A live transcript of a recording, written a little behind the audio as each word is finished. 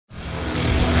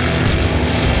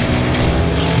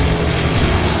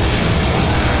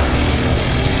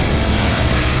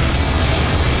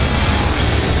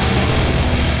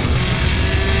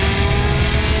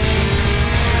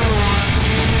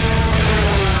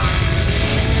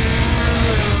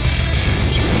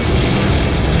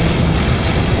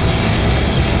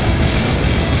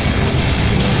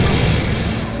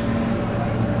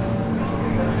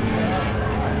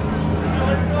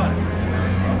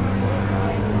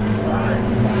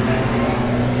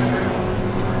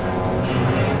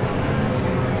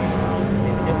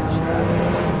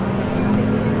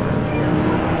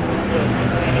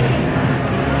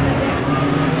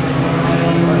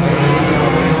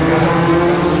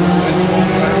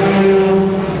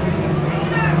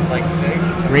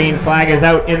green flag is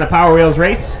out in the Power Wheels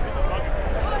race.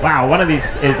 Wow, one of these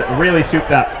is really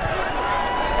souped up.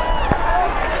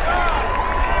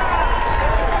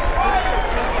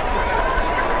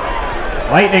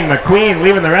 Lightning McQueen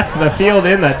leaving the rest of the field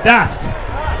in the dust.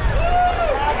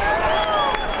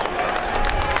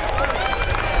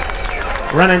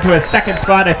 Run into a second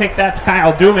spot. I think that's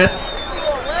Kyle Dumas.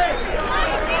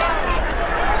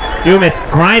 Dumas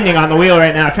grinding on the wheel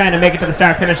right now, trying to make it to the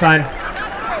start-finish line.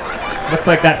 Looks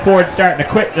like that Ford's starting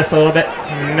to quit just a little bit.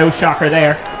 No shocker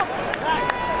there.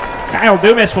 Kyle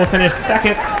Dumas will finish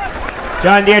second.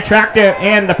 John Deere Tractor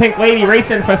and the Pink Lady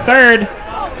racing for third.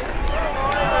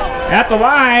 At the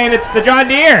line, it's the John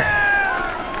Deere.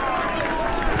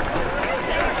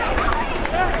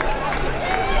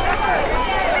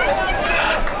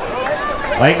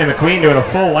 Lightning McQueen doing a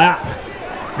full lap,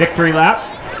 victory lap.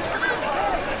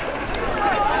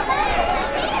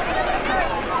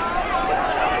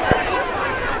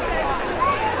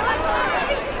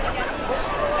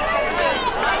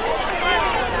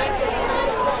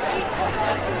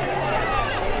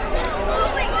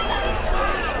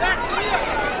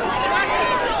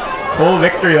 Full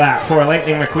victory lap for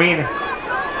Lightning McQueen.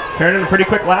 Turning a pretty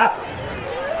quick lap.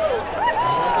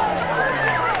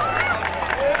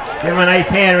 Give him a nice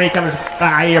hand when he comes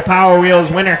by. Your Power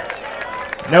Wheels winner.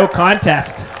 No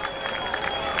contest.